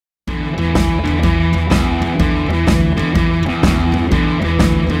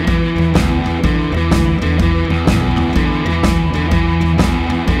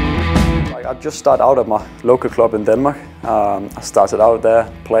just started out at my local club in Denmark. I started out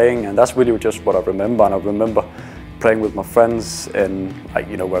there playing, and that's really just what I remember. And I remember playing with my friends in, like,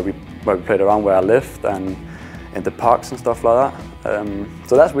 you know, where we played around where I lived and in the parks and stuff like that.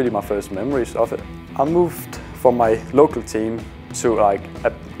 So that's really my first memories of it. I moved from my local team to like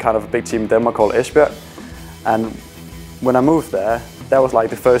a kind of a big team in Denmark called Esbjerg. And when I moved there, that was like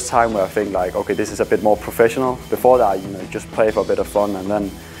the first time where I think like, okay, this is a bit more professional. Before that, you know, just play for a bit of fun. And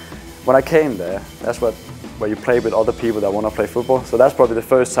then when I came there, that's where you play with other people that want to play football. So that's probably the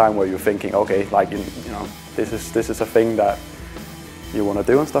first time where you're thinking, okay, like, you know, this is a thing that you want to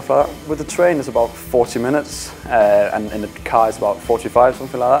do and stuff like that. With the train, it's about 40 minutes, and in the car, it's about 45,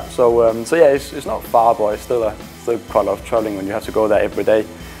 something like that. So yeah, it's not far, but it's still quite a lot of traveling when you have to go there every day.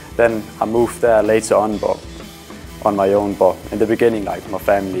 Then I moved there later on, but on my own. But in the beginning, like, my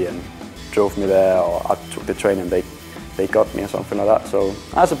family and drove me there, or I took the train and they got me or something like that. So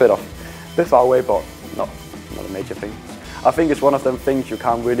that's a bit far away, but not a major thing. I think it's one of them things you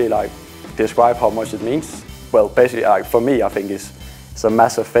can't really like describe how much it means. Well, basically, like, for me, I think it's a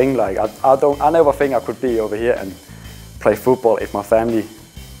massive thing. Like, I never think I could be over here and play football if my family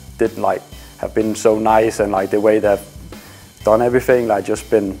didn't like have been so nice, and like the way they've done everything, like just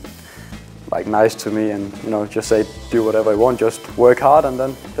been like nice to me, and, you know, just say do whatever you want, just work hard and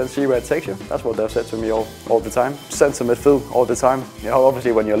then see where it takes you. That's what they've said to me all the time. Centre midfield all the time. You know,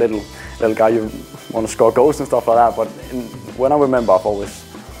 obviously when you're a little guy, you want to score goals and stuff like that. But when I remember, I've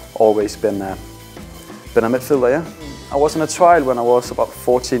always been a midfielder. Yeah. I was on a trial when I was about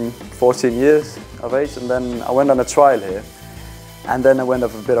 14 years of age, and then I went on a trial here, and then I went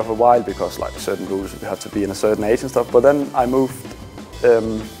off a bit of a while because like certain rules, you have to be in a certain age and stuff. But then I moved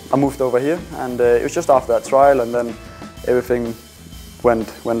over here, and it was just after that trial, and then everything went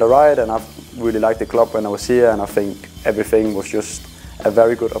alright, and I really liked the club when I was here, and I think everything was just a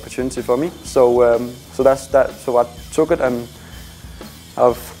very good opportunity for me. So that's that. So I took it, and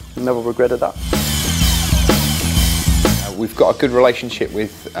I've never regretted that. We've got a good relationship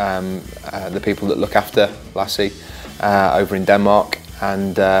with the people that look after Lasse over in Denmark,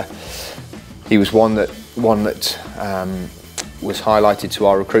 and he was one that was highlighted to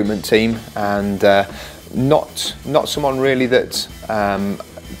our recruitment team, and not someone really that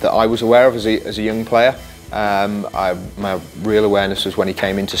I was aware of as a young player. My real awareness was when he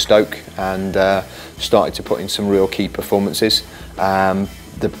came into Stoke and started to put in some real key performances.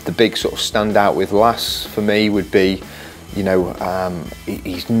 The big sort of standout with Lasse for me would be, you know,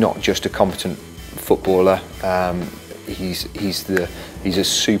 he's not just a competent footballer. He's a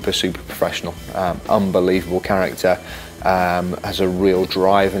super professional, unbelievable character. Has a real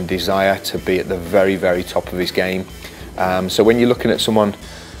drive and desire to be at the very top of his game. So when you're looking at someone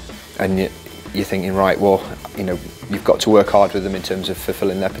and you're thinking, right, well, you know, you've got to work hard with them in terms of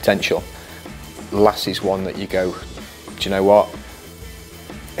fulfilling their potential, Lasse is one that you go, do you know what?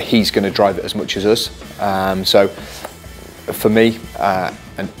 He's going to drive it as much as us. So for me,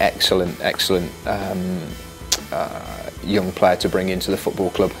 an excellent young player to bring into the football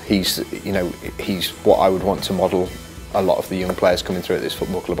club. He's what I would want to model a lot of the young players coming through at this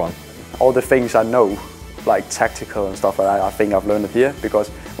football club on. All the things I know, like tactical and stuff like that, I think I've learned it here, because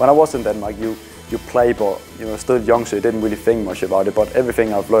when I was in Denmark, you play, but you know, still young, so you didn't really think much about it. But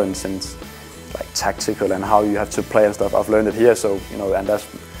everything I've learned since, like tactical and how you have to play and stuff, I've learned it here. So, you know, and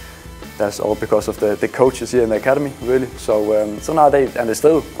that's all because of the coaches here in the academy, really. So so now they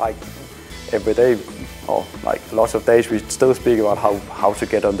still, like, every day, or like lots of days, we still speak about how to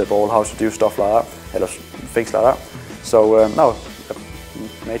get on the ball, how to do stuff like that, or things like that. So no,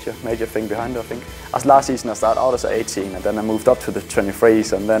 a major thing behind it, I think. As last season, I started out as 18, and then I moved up to the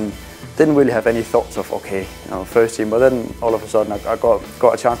 23s, and then didn't really have any thoughts of, okay, you know, first team. But then all of a sudden, I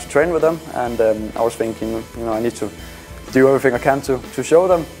got a chance to train with them, and I was thinking, you know, I need to do everything I can to show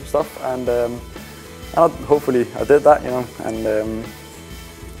them stuff, and hopefully I did that, you know. And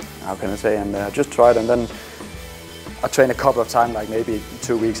how can I say? And I just tried, and then I trained a couple of times, like maybe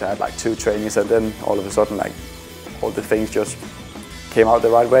 2 weeks. I had like 2 trainings, and then all of a sudden, like, all the things just came out the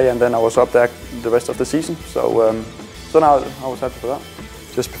right way, and then I was up there the rest of the season. So so now I was happy for that.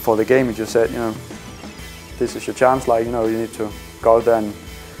 Just before the game, he just said, you know, this is your chance. Like, you know, you need to go out there and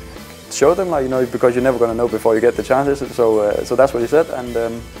show them, like, you know, because you're never going to know before you get the chances. So so that's what he said, and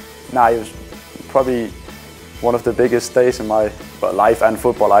it was probably one of the biggest days in my life, and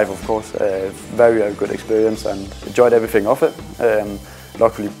football life, of course. Very good experience, and enjoyed everything of it.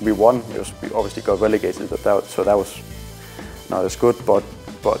 Luckily we won. We obviously got relegated, so that was not as good. But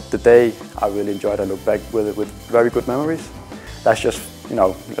the day I really enjoyed. I look back with it with very good memories. That's just, you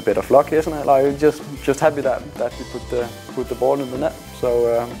know, a bit of luck, isn't it? Like, just happy that we put the ball in the net.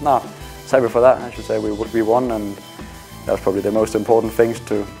 So happy for that. I should say we won, and that was probably the most important things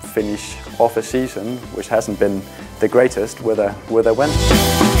to finish off a season, which hasn't been the greatest, with a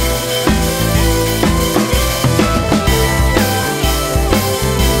win.